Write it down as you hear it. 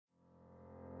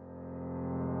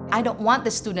I don't want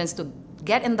the students to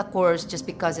get in the course just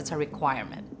because it's a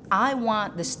requirement. I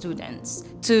want the students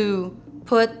to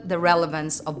put the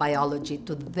relevance of biology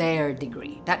to their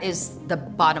degree. That is the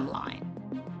bottom line.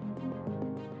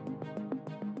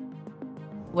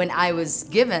 When I was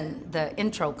given the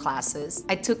intro classes,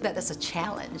 I took that as a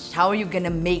challenge. How are you gonna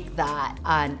make that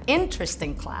an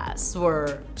interesting class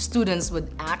where students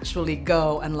would actually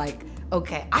go and like,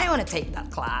 okay, I wanna take that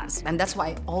class. And that's why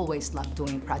I always love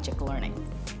doing project learning.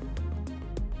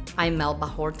 I'm Melba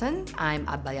Horton. I'm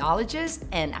a biologist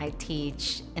and I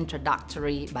teach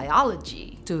introductory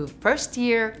biology to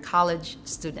first-year college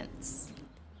students.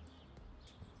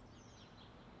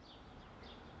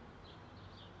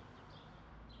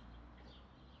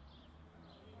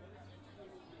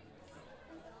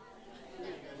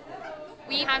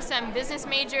 We have some business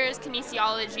majors,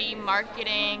 kinesiology,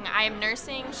 marketing. I am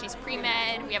nursing, she's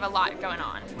pre-med. We have a lot going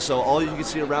on. So all you can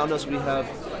see around us, we have,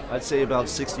 I'd say, about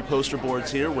 60 poster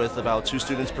boards here with about 2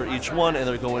 students per each one, and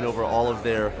they're going over all of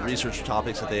their research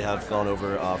topics that they have gone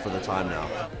over for the time now.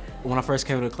 When I first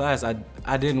came to class,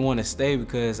 I didn't want to stay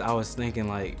because I was thinking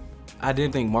like, I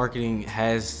didn't think marketing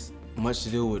has much to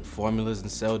do with formulas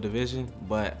and cell division,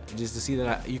 but just to see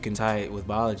that you can tie it with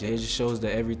biology, it just shows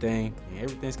that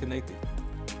everything's connected.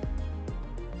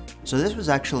 So this was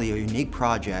actually a unique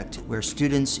project where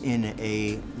students in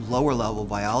a lower level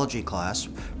biology class,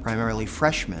 primarily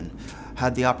freshmen,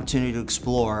 had the opportunity to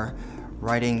explore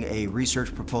writing a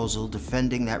research proposal,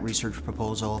 defending that research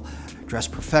proposal, dress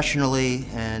professionally,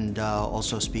 and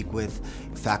also speak with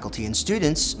faculty and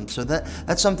students. And so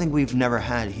that's something we've never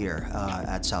had here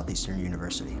at Southeastern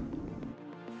University.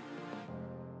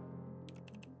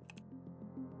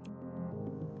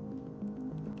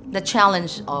 The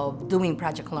challenge of doing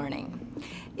project learning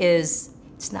is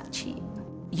it's not cheap.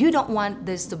 You don't want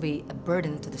this to be a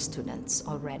burden to the students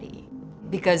already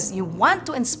because you want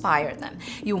to inspire them,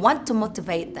 you want to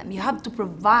motivate them. You have to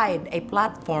provide a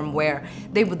platform where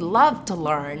they would love to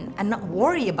learn and not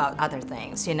worry about other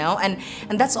things, you know? And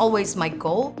that's always my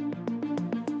goal.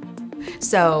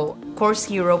 So Course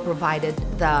Hero provided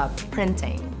the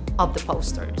printing of the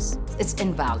posters. It's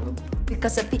invaluable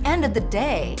because at the end of the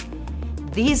day,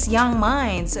 these young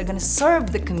minds are going to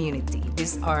serve the community.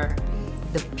 These are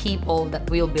the people that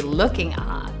we'll be looking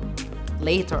at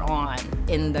later on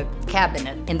in the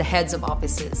cabinet, in the heads of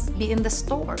offices, be in the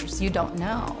stores. You don't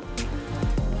know.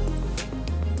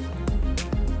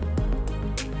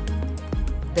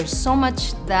 There's so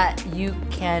much that you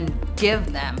can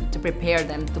give them to prepare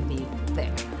them to be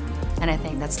there. And I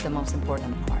think that's the most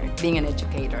important part, being an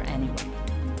educator anyway.